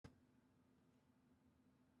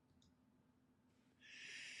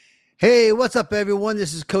Hey, what's up, everyone?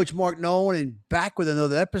 This is Coach Mark Nolan and back with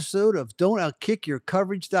another episode of Don't Outkick Your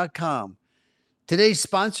Coverage.com. Today's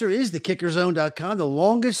sponsor is the KickerZone.com, the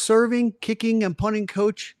longest serving kicking and punting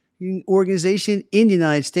coach organization in the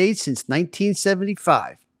United States since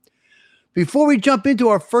 1975. Before we jump into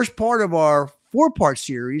our first part of our four-part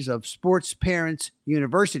series of Sports Parents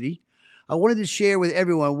University, I wanted to share with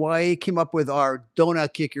everyone why I came up with our Don't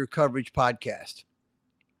Outkick Your Coverage podcast.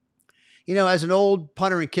 You know, as an old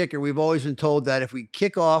punter and kicker, we've always been told that if we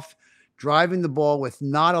kick off driving the ball with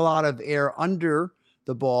not a lot of air under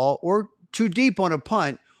the ball or too deep on a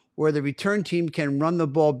punt, where the return team can run the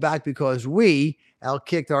ball back because we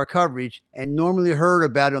outkicked our coverage and normally heard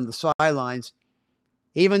about it on the sidelines,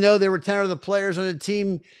 even though there were 10 other players on the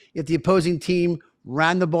team, if the opposing team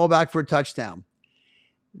ran the ball back for a touchdown.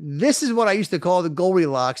 This is what I used to call the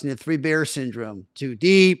Goldilocks and the Three Bears syndrome. Too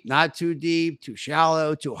deep, not too deep, too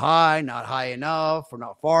shallow, too high, not high enough, or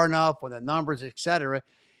not far enough, or the numbers, etc.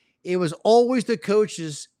 It was always the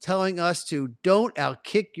coaches telling us to don't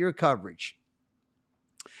outkick your coverage.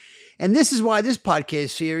 And this is why this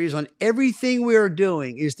podcast series on everything we are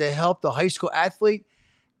doing is to help the high school athlete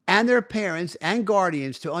and their parents and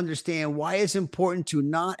guardians to understand why it's important to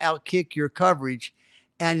not outkick your coverage.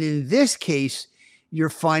 And in this case, your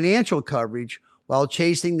financial coverage while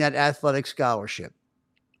chasing that athletic scholarship.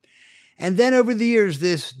 And then over the years,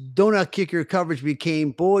 this don't outkick your coverage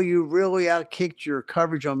became, boy, you really outkicked your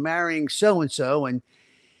coverage on marrying so-and-so, and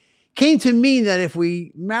came to mean that if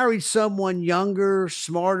we married someone younger,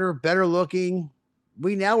 smarter, better looking,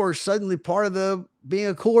 we now are suddenly part of the being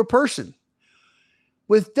a cooler person.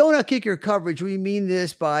 With don't outkick your coverage, we mean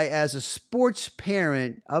this by, as a sports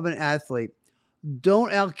parent of an athlete,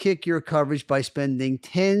 don't outkick your coverage by spending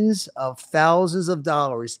tens of thousands of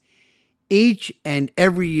dollars each and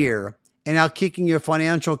every year and outkicking your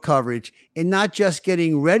financial coverage and not just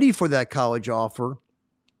getting ready for that college offer,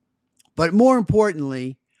 but more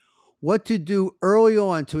importantly, what to do early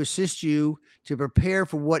on to assist you to prepare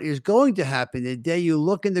for what is going to happen the day you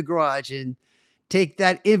look in the garage and take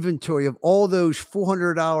that inventory of all those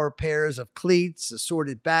 $400 pairs of cleats,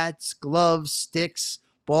 assorted bats, gloves, sticks,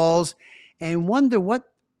 balls, and wonder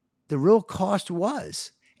what the real cost was.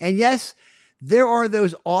 And yes, there are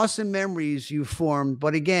those awesome memories you formed.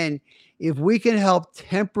 But again, if we can help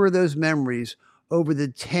temper those memories over the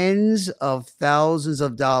tens of thousands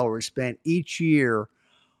of dollars spent each year,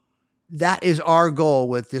 that is our goal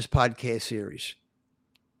with this podcast series.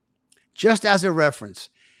 Just as a reference,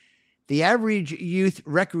 the average youth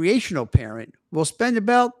recreational parent will spend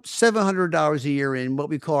about $700 a year in what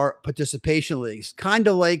we call participation leagues, kind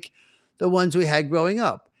of like the ones we had growing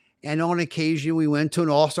up. And on occasion, we went to an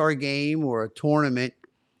all-star game or a tournament.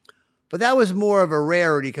 But that was more of a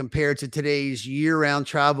rarity compared to today's year-round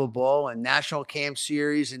travel ball and national camp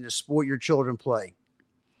series and the sport your children play.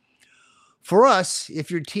 For us,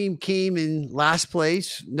 if your team came in last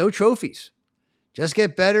place, no trophies. Just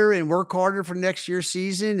get better and work harder for next year's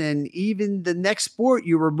season and even the next sport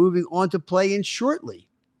you were moving on to play in shortly.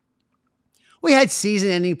 We had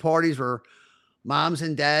season-ending parties where moms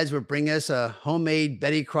and dads would bring us a homemade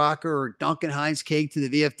Betty Crocker or Duncan Hines cake to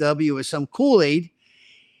the VFW with some Kool-Aid,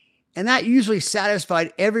 and that usually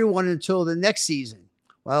satisfied everyone until the next season,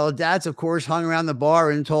 while the dads, of course, hung around the bar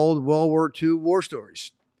and told World War II war stories.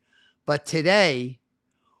 But today,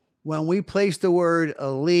 when we place the word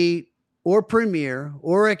elite or premier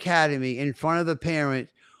or academy in front of the parent,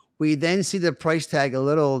 we then see the price tag, a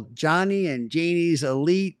little Johnny and Janie's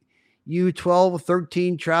elite U12,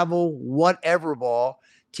 13 travel, whatever ball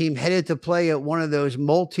team headed to play at one of those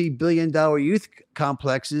multi-billion-dollar youth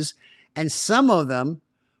complexes. And some of them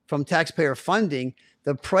from taxpayer funding,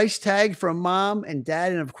 the price tag for mom and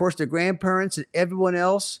dad, and of course the grandparents and everyone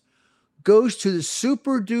else goes to the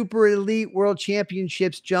super duper elite world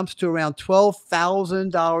championships, jumps to around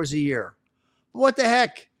 $12,000 a year. What the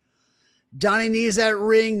heck? Johnny needs that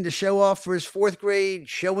ring to show off for his fourth grade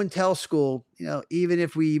show and tell school, even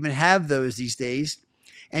if we even have those these days.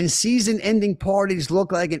 And season-ending parties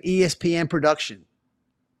look like an ESPN production.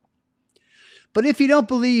 But if you don't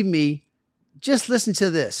believe me, just listen to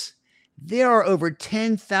this. There are over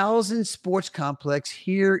 10,000 sports complexes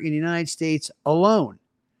here in the United States alone.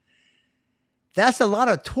 That's a lot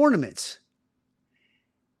of tournaments.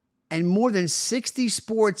 And more than 60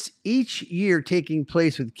 sports each year taking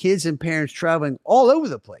place with kids and parents traveling all over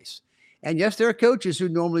the place. And yes, there are coaches who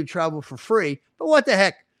normally travel for free, but what the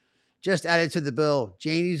heck? Just add it to the bill.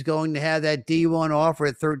 Janie's going to have that D1 offer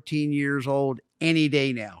at 13 years old any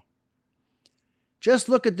day now. Just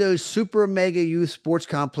look at those super mega youth sports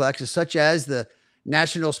complexes, such as the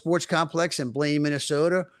National Sports Complex in Blaine,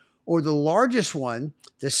 Minnesota, or the largest one,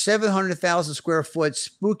 the 700,000 square foot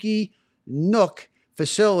Spooky Nook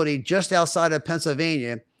facility just outside of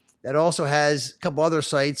Pennsylvania that also has a couple other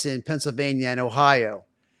sites in Pennsylvania and Ohio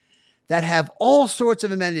that have all sorts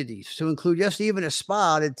of amenities, to include just even a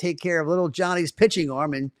spa to take care of little Johnny's pitching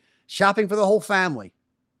arm and shopping for the whole family.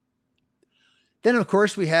 Then, of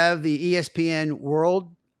course, we have the ESPN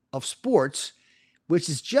World of Sports, which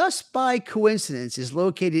is just by coincidence is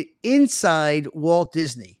located inside Walt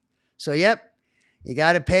Disney. So, yep, you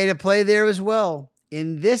got to pay to play there as well.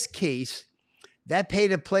 In this case, that pay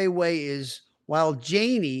to play way is while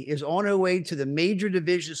Janie is on her way to the Major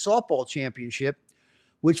Division Softball Championship,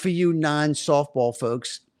 which for you non-softball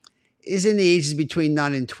folks is in the ages between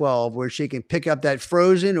 9 and 12, where she can pick up that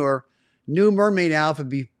Frozen or New Mermaid outfit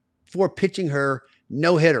before pitching her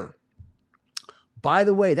no-hitter. By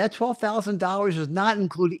the way, that $12,000 does not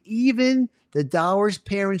include even the dollars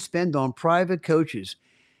parents spend on private coaches.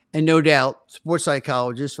 And no doubt, sports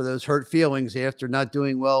psychologists for those hurt feelings after not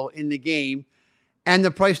doing well in the game. And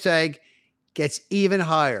the price tag gets even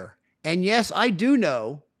higher. And yes, I do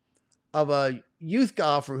know of a youth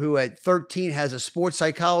golfer who at 13 has a sports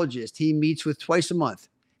psychologist he meets with twice a month.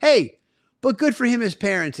 Hey, but good for him as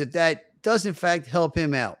parents if that does in fact help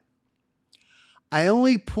him out. I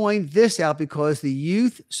only point this out because the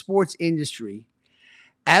youth sports industry,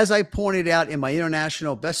 as I pointed out in my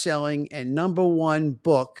international best-selling and #1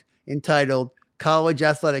 book entitled College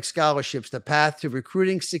Athletic Scholarships, The Path to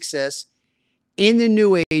Recruiting Success in the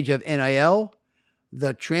New Age of NIL,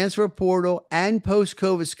 the Transfer Portal, and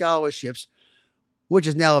Post-COVID Scholarships, which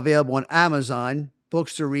is now available on Amazon,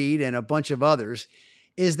 Books to Read, and a bunch of others,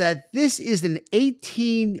 is that this is an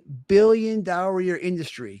 $18 billion a year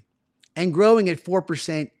industry and growing at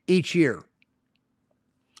 4% each year.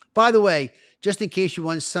 By the way, just in case you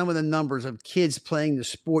want some of the numbers of kids playing the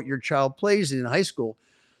sport your child plays in high school,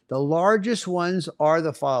 the largest ones are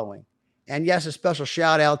the following. And yes, a special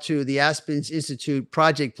shout out to the Aspens Institute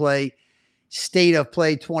Project Play State of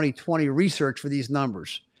Play 2020 research for these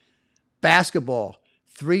numbers. Basketball,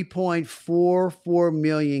 3.44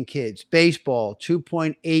 million kids. Baseball,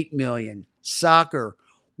 2.8 million. Soccer,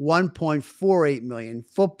 1.48 million.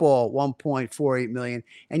 Football, 1.48 million.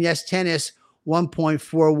 And yes, tennis,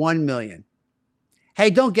 1.41 million.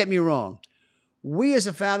 Hey, don't get me wrong. We as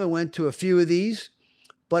a family went to a few of these,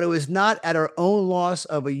 but it was not at our own loss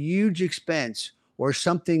of a huge expense or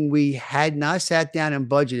something we had not sat down and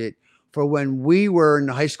budgeted for when we were in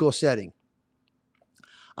the high school setting.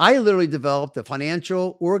 I literally developed a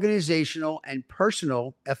financial, organizational, and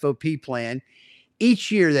personal FOP plan each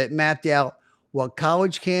year that mapped out what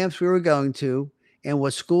college camps we were going to and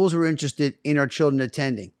what schools were interested in our children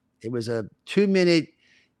attending. It was a 2-minute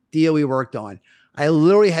deal we worked on. I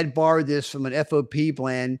literally had borrowed this from an FOP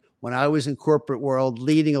plan when I was in corporate world,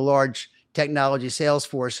 leading a large technology sales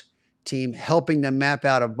force team, helping them map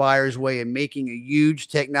out a buyer's way and making a huge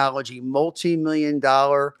technology,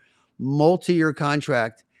 multi-million-dollar, multi-year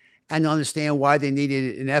contract, and understand why they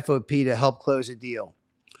needed an FOP to help close a deal.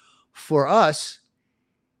 For us,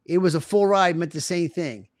 it was a full ride, meant the same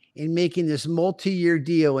thing in making this multi-year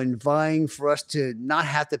deal and vying for us to not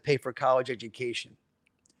have to pay for college education.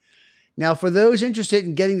 Now, for those interested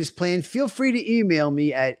in getting this plan, feel free to email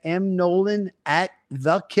me at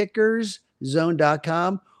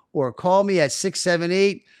mnolan@thekickerszone.com or call me at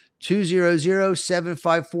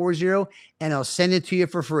 678-200-7540, and I'll send it to you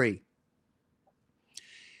for free.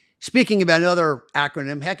 Speaking about another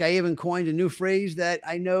acronym, heck, I even coined a new phrase that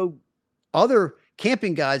I know other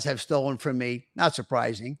camping guides have stolen from me, not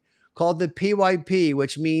surprising, called the PYP,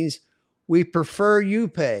 which means we prefer you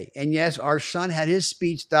pay. And yes, our son had his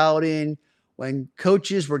speech dialed in when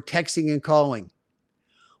coaches were texting and calling.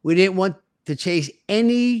 We didn't want to chase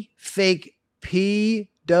any fake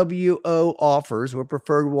PWO offers or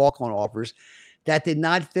preferred walk-on offers that did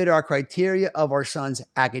not fit our criteria of our son's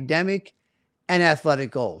academic and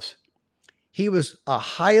athletic goals. He was a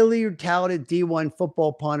highly talented D1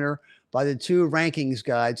 football punter by the two rankings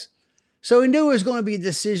guides, so we knew it was going to be a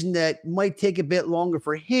decision that might take a bit longer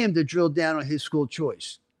for him to drill down on his school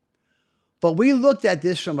choice. But we looked at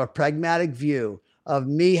this from a pragmatic view of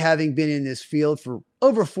me having been in this field for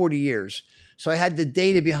over 40 years. So I had the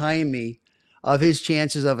data behind me of his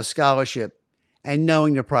chances of a scholarship and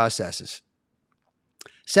knowing the processes.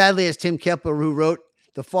 Sadly, as Tim Kepler, who wrote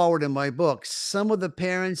the foreword in my book, some of the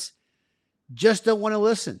parents just don't want to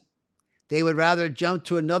listen. They would rather jump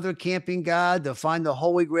to another camping guide to find the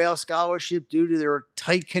Holy Grail scholarship due to their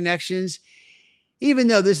tight connections, even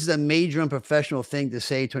though this is a major and professional thing to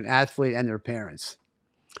say to an athlete and their parents.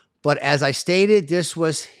 But as I stated, this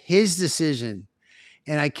was his decision,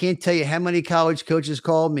 And I can't tell you how many college coaches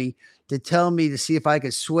called me to tell me to see if I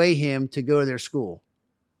could sway him to go to their school.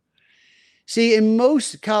 See, in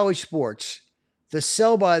most college sports, the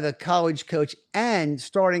sell by the college coach and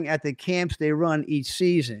starting at the camps they run each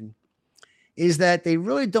season is that they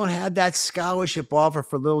really don't have that scholarship offer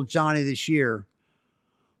for little Johnny this year,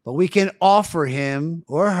 but we can offer him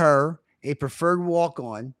or her a preferred walk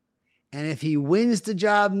on. And if he wins the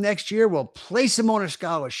job next year, we'll place him on a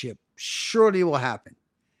scholarship. Surely will happen.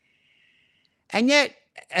 And yet,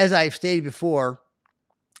 as I've stated before,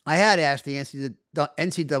 I had asked the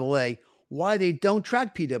NCAA why they don't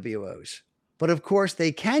track PWOs. But of course,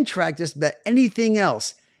 they can track just about anything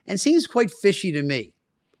else and seems quite fishy to me.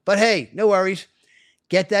 But hey, no worries.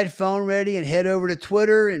 Get that phone ready and head over to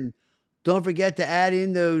Twitter. And don't forget to add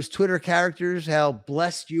in those Twitter characters, how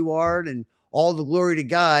blessed you are, and all the glory to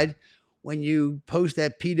God when you post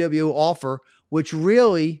that PWO offer, which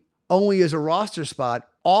really only is a roster spot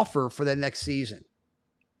offer for the next season.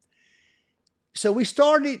 So we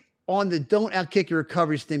started on the don't outkick your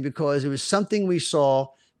coverage thing because it was something we saw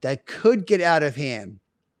that could get out of hand.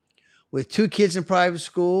 With 2 kids in private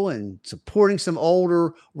school and supporting some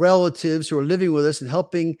older relatives who are living with us and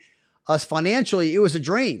helping us financially, it was a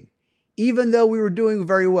drain, even though we were doing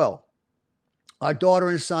very well. Our daughter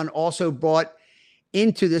and son also brought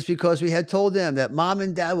into this because we had told them that mom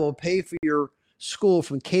and dad will pay for your school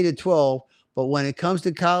from K to 12, but when it comes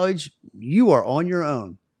to college, you are on your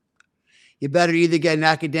own. You better either get an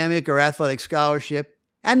academic or athletic scholarship,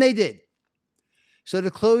 and they did. So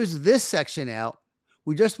to close this section out,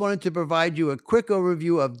 we just wanted to provide you a quick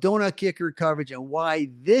overview of Don't Outkick Your Coverage and why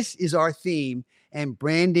this is our theme and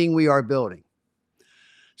branding we are building.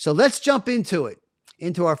 So let's jump into it,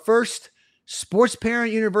 into our first Sports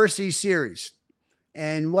Parent University series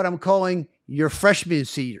and what I'm calling your freshman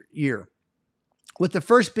year, with the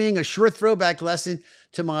first being a short throwback lesson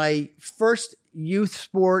to my first youth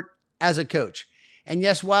sport as a coach. And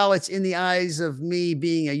yes, while it's in the eyes of me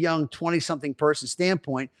being a young 20-something person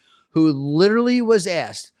standpoint, who literally was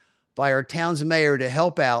asked by our town's mayor to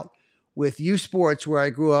help out with youth sports where I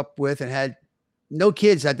grew up with and had no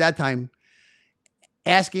kids at that time,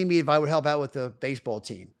 asking me if I would help out with the baseball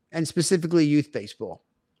team and specifically youth baseball.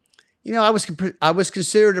 You know, I was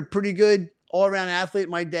considered a pretty good all-around athlete in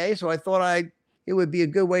my day, so I thought it would be a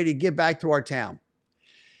good way to give back to our town.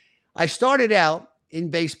 I started out in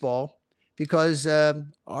baseball because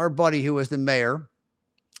our buddy who was the mayor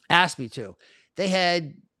asked me to. They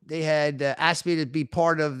had asked me to be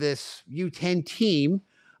part of this U10 team,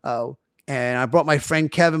 and I brought my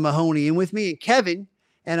friend Kevin Mahoney in with me. And Kevin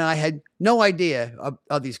and I had no idea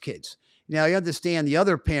of these kids. Now, you understand the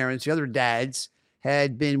other parents, the other dads,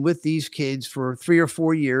 had been with these kids for 3 or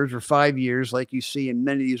 4 years or 5 years, like you see in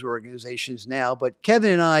many of these organizations now. But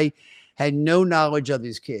Kevin and I had no knowledge of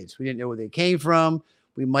these kids. We didn't know where they came from.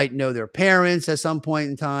 We might know their parents at some point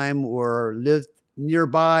in time or lived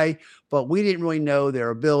nearby, but we didn't really know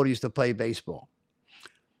their abilities to play baseball.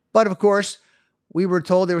 But of course, we were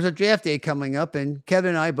told there was a draft day coming up, and Kevin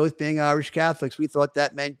and I, both being Irish Catholics, we thought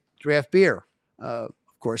that meant draft beer. Of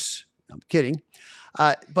course, I'm kidding.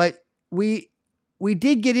 But we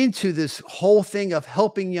did get into this whole thing of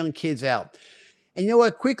helping young kids out. And you know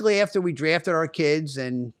what? Quickly after we drafted our kids,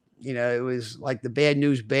 and you know, it was like the Bad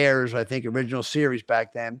News Bears, I think, original series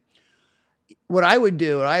back then. What I would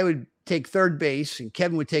do, I would take third base and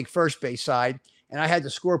Kevin would take first base side. And I had the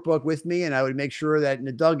scorebook with me, and I would make sure that in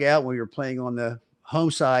the dugout when we were playing on the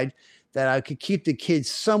home side, that I could keep the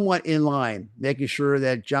kids somewhat in line, making sure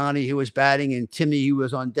that Johnny, who was batting, and Timmy, who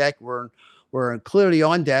was on deck, were clearly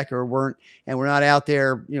on deck or weren't, and we're not out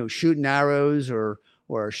there, you know, shooting arrows or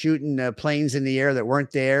shooting planes in the air that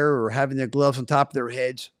weren't there, or having their gloves on top of their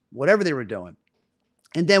heads, whatever they were doing.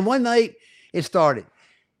 And then one night it started.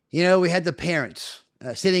 You know, we had the parents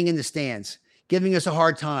sitting in the stands, giving us a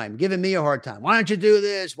hard time, giving me a hard time. Why don't you do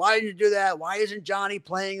this? Why didn't you do that? Why isn't Johnny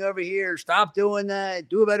playing over here? Stop doing that.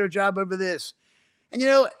 Do a better job over this. And, you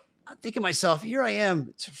know, I'm thinking to myself, here I am.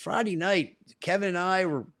 It's a Friday night. Kevin and I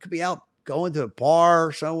could be out going to a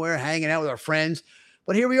bar somewhere, hanging out with our friends.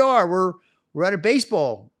 But here we are. We're at a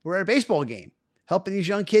baseball game, helping these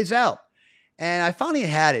young kids out. And I finally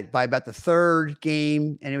had it by about the third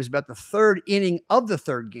game, and it was about the third inning of the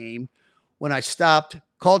third game when I stopped,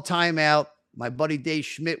 called timeout. My buddy Dave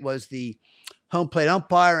Schmidt was the home plate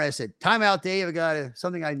umpire, and I said, "Timeout, Dave. I got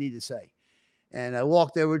something I need to say." And I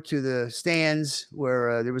walked over to the stands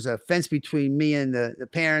where there was a fence between me and the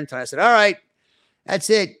parents, and I said, "All right,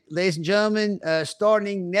 that's it, ladies and gentlemen.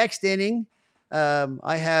 Starting next inning,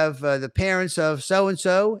 I have the parents of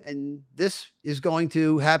so-and-so, and this is going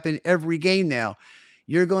to happen every game now.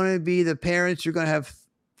 You're going to be the parents. You're going to have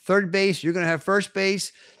third base. You're going to have first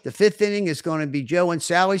base. The fifth inning is going to be Joe and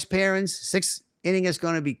Sally's parents. Sixth inning is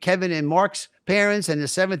going to be Kevin and Mark's parents. And the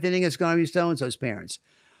seventh inning is going to be so-and-so's parents.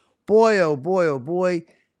 Boy, oh boy, oh boy.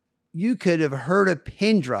 You could have heard a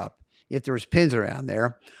pin drop if there was pins around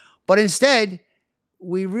there. But instead,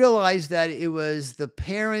 we realized that it was the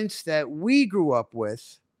parents that we grew up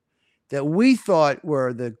with that we thought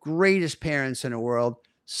were the greatest parents in the world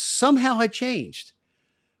somehow had changed.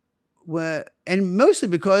 And mostly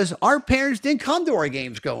because our parents didn't come to our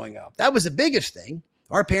games growing up. That was the biggest thing.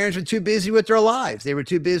 Our parents were too busy with their lives. They were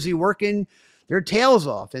too busy working their tails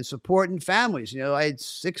off and supporting families. I had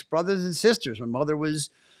 6 brothers and sisters. My mother was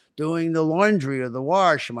doing the laundry or the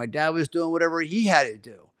wash, and my dad was doing whatever he had to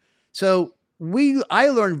do. So I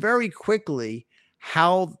learned very quickly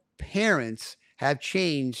how parents have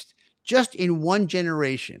changed just in one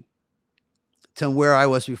generation to where I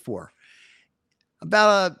was before.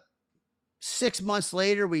 About 6 months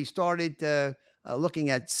later, we started looking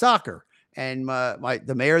at soccer. And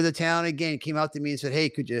the mayor of the town, again, came out to me and said, hey,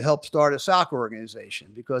 could you help start a soccer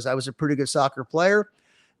organization? Because I was a pretty good soccer player.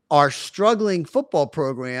 Our struggling football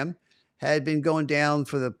program had been going down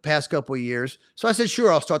for the past couple of years. So I said,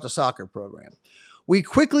 sure, I'll start the soccer program. We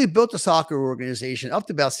quickly built the soccer organization up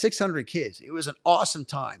to about 600 kids. It was an awesome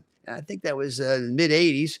time. And I think that was the mid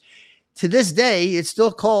 80s. To this day, it's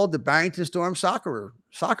still called the Barrington Storm Soccer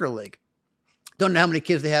League. Don't know how many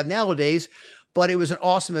kids they have nowadays, but it was an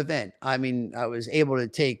awesome event. I mean, I was able to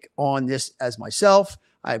take on this as myself.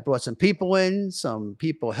 I brought some people in. Some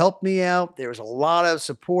people helped me out. There was a lot of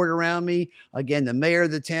support around me. Again, the mayor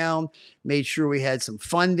of the town made sure we had some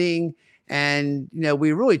funding. And,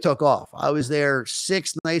 we really took off. I was there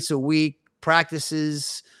 6 nights a week,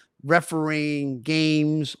 practices, refereeing,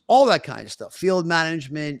 games, all that kind of stuff, field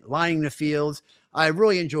management, lining the fields. I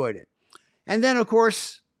really enjoyed it. And then, of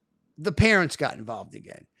course, the parents got involved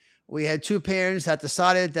again. We had 2 parents that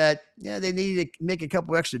decided that they needed to make a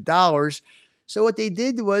couple extra dollars. So what they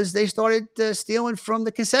did was they started stealing from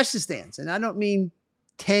the concession stands. And I don't mean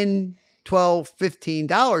 $10, $12,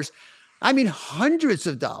 $15. I mean hundreds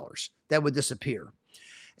of dollars that would disappear.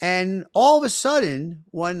 And all of a sudden,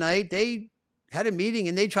 one night, they had a meeting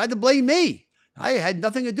and they tried to blame me. I had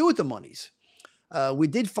nothing to do with the monies. We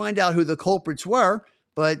did find out who the culprits were,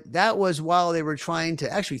 but that was while they were trying to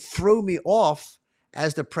actually throw me off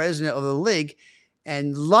as the president of the league.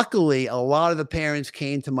 And luckily, a lot of the parents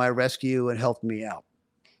came to my rescue and helped me out.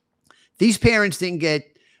 These parents didn't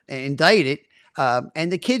get indicted,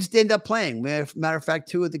 and the kids did end up playing. Matter of fact,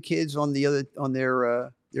 2 of the kids on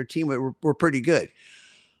their team were pretty good.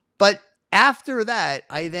 But after that,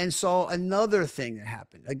 I then saw another thing that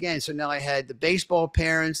happened. Again, so now I had the baseball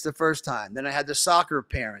parents the first time. Then I had the soccer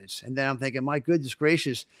parents. And then I'm thinking, my goodness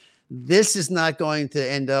gracious, this is not going to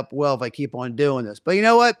end up well if I keep on doing this. But you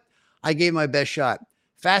know what? I gave my best shot.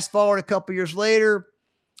 Fast forward a couple years later,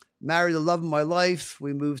 married the love of my life.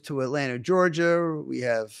 We moved to Atlanta, Georgia. We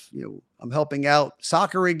have, I'm helping out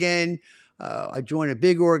soccer again. I joined a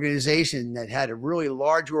big organization that had a really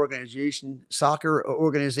large soccer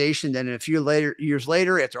organization. Then a few years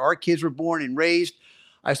later, after our kids were born and raised,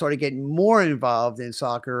 I started getting more involved in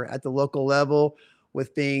soccer at the local level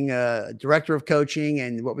with being a director of coaching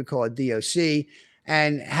and what we call a DOC,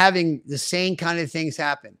 and having the same kind of things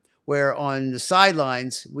happen where on the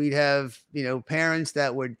sidelines, we'd have, parents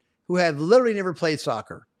who have literally never played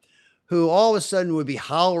soccer, who all of a sudden would be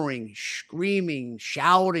hollering, screaming,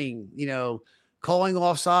 shouting, calling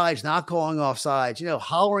offsides, not calling offsides,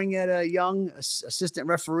 hollering at a young assistant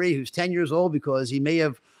referee who's 10 years old because he may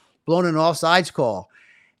have blown an offsides call.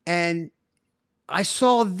 And I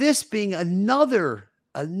saw this being another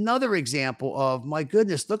example of, my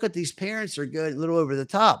goodness, look at these parents are good, a little over the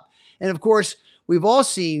top. And of course, we've all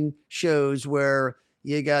seen shows where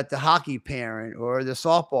you got the hockey parent or the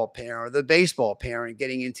softball parent or the baseball parent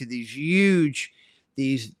getting into these huge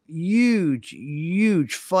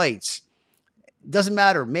fights. Doesn't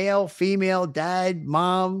matter, male, female, dad,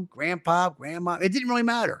 mom, grandpa, grandma. It didn't really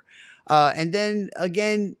matter. And then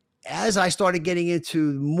again, as I started getting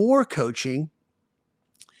into more coaching,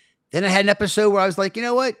 then I had an episode where I was like, you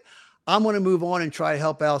know what? I'm going to move on and try to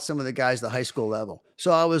help out some of the guys at the high school level.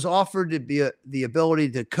 So I was offered to be the ability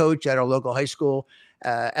to coach at our local high school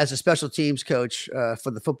as a special teams coach for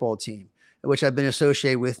the football team, which I've been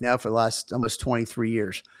associated with now for the last almost 23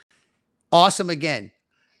 years. Awesome. Again,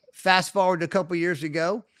 fast forward a couple years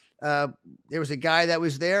ago, there was a guy that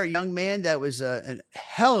was there, a young man that was a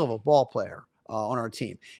hell of a ball player on our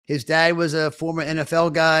team. His dad was a former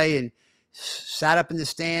NFL guy and sat up in the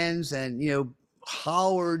stands and,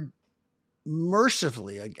 hollered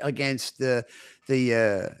mercifully against the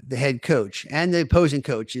head coach and the opposing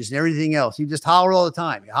coaches and everything else. He just holler all the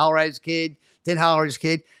time. He holler at his kid, then holler at his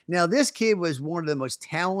kid. Now, this kid was one of the most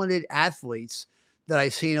talented athletes that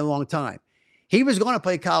I've seen in a long time. He was going to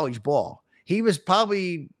play college ball. He's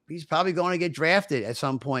probably going to get drafted at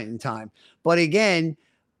some point in time. But again,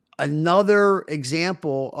 another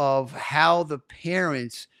example of how the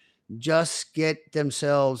parents just get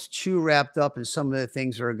themselves too wrapped up in some of the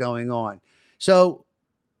things that are going on. So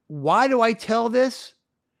why do I tell this?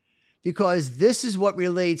 Because this is what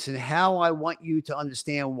relates and how I want you to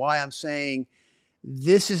understand why I'm saying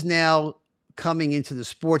this is now coming into the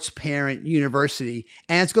sports parent university,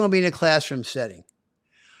 and it's going to be in a classroom setting.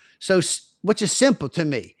 So, which is simple to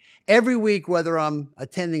me. Every week, whether I'm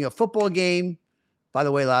attending a football game, by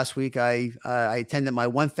the way, last week I attended my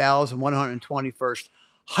 1,121st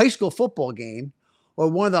high school football game, or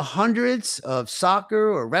one of the hundreds of soccer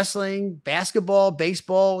or wrestling, basketball,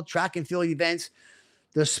 baseball, track and field events,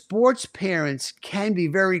 the sports parents can be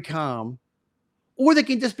very calm, or they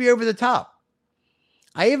can just be over the top.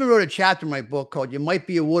 I even wrote a chapter in my book called You Might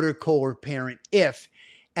Be a Water Cooler Parent If,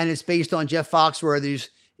 and it's based on Jeff Foxworthy's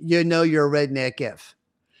You Know You're a Redneck If.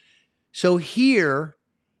 So here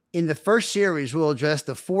in the first series, we'll address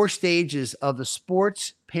the 4 stages of the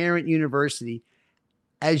sports parent university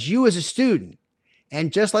as you as a student.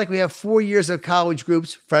 And just like we have 4 years of college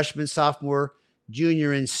groups, freshman, sophomore,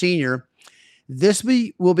 junior, and senior, this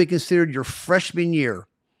will be considered your freshman year,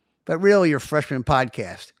 but really your freshman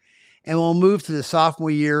podcast. And we'll move to the sophomore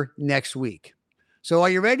year next week. So are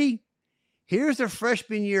you ready? Here's the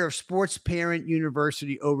freshman year of Sports Parent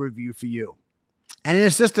University overview for you. And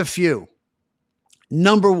it's just a few.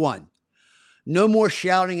 Number 1, no more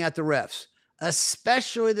shouting at the refs,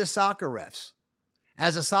 especially the soccer refs.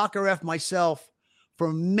 As a soccer ref myself,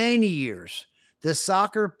 for many years, the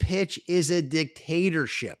soccer pitch is a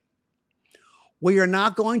dictatorship. We are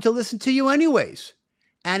not going to listen to you anyways.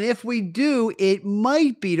 And if we do, it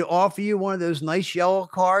might be to offer you one of those nice yellow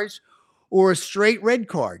cards or a straight red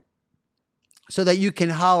card so that you can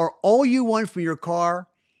holler all you want from your car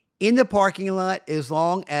in the parking lot as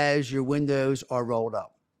long as your windows are rolled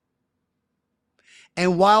up.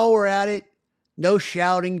 And while we're at it, no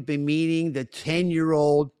shouting, demeaning the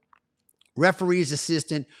 10-year-old referee's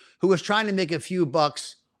assistant who was trying to make a few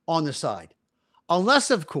bucks on the side.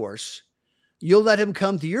 Unless, of course, you'll let him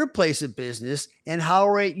come to your place of business and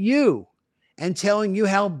holler at you and telling you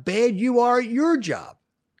how bad you are at your job.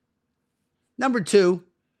 Number 2,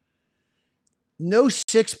 no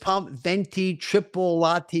 6-pump venti triple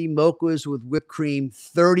latte mochas with whipped cream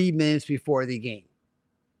 30 minutes before the game.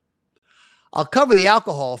 I'll cover the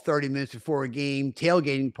alcohol 30 minutes before a game,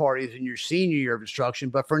 tailgating parties in your senior year of instruction.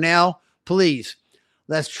 But for now, please,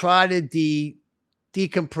 let's try to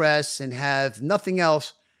decompress and have nothing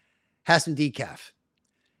else. Have some decaf.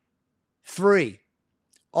 3,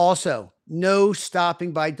 also, no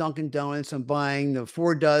stopping by Dunkin' Donuts and buying the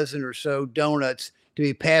 4 dozen or so donuts to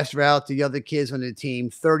be passed out to the other kids on the team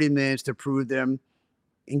 30 minutes to prove them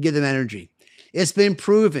and give them energy. It's been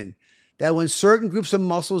proven that when certain groups of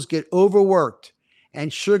muscles get overworked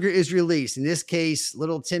and sugar is released, in this case,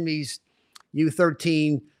 little Timmy's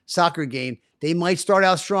U13 soccer game, they might start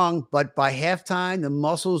out strong, but by halftime, the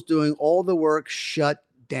muscles doing all the work shut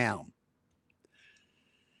down.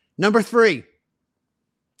 Number 3,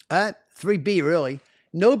 3B really,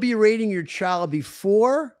 no berating your child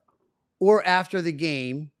before or after the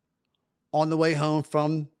game on the way home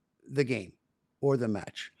from the game or the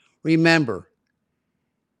match. Remember,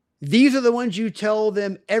 these are the ones you tell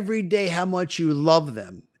them every day how much you love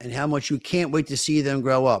them and how much you can't wait to see them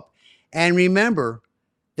grow up. And remember,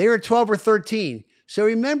 they were 12 or 13. So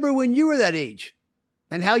remember when you were that age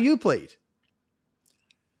and how you played.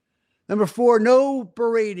 Number 4, no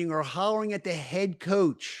berating or hollering at the head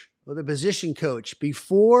coach or the position coach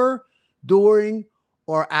before, during,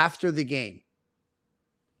 or after the game.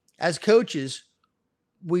 As coaches,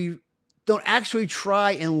 we don't actually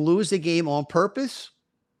try and lose the game on purpose,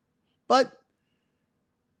 but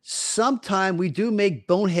sometimes we do make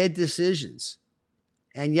bonehead decisions.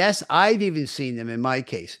 And yes, I've even seen them in my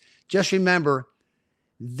case. Just remember,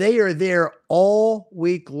 they are there all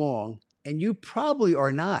week long, and you probably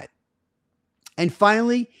are not. And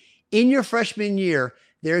finally, in your freshman year,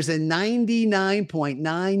 there's a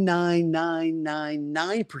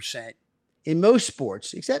 99.99999% in most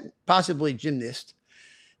sports, except possibly gymnasts,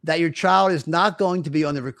 that your child is not going to be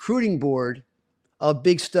on the recruiting board of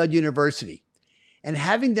Big Stud University. And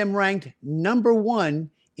having them ranked number 1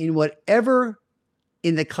 in whatever,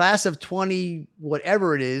 in the class of 20,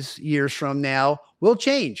 whatever it is, years from now, will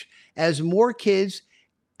change as more kids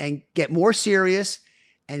and get more serious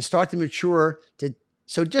and start to mature.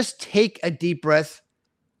 So just take a deep breath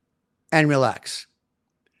and relax.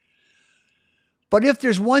 But if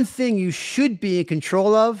there's one thing you should be in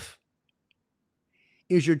control of,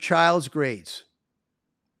 is your child's grades.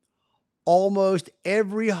 Almost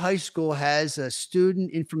every high school has a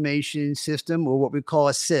student information system, or what we call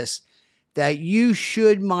a SIS, that you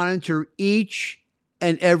should monitor each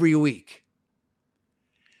and every week.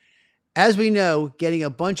 As we know, getting a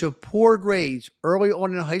bunch of poor grades early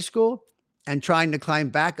on in high school and trying to climb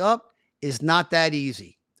back up is not that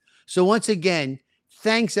easy. So once again,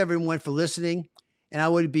 thanks everyone for listening. And I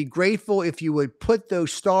would be grateful if you would put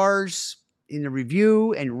those stars in the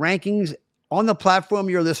review and rankings on the platform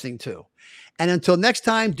you're listening to. And until next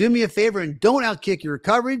time, do me a favor and don't outkick your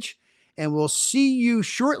coverage. And we'll see you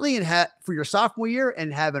shortly for your sophomore year,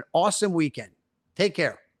 and have an awesome weekend. Take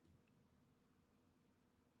care.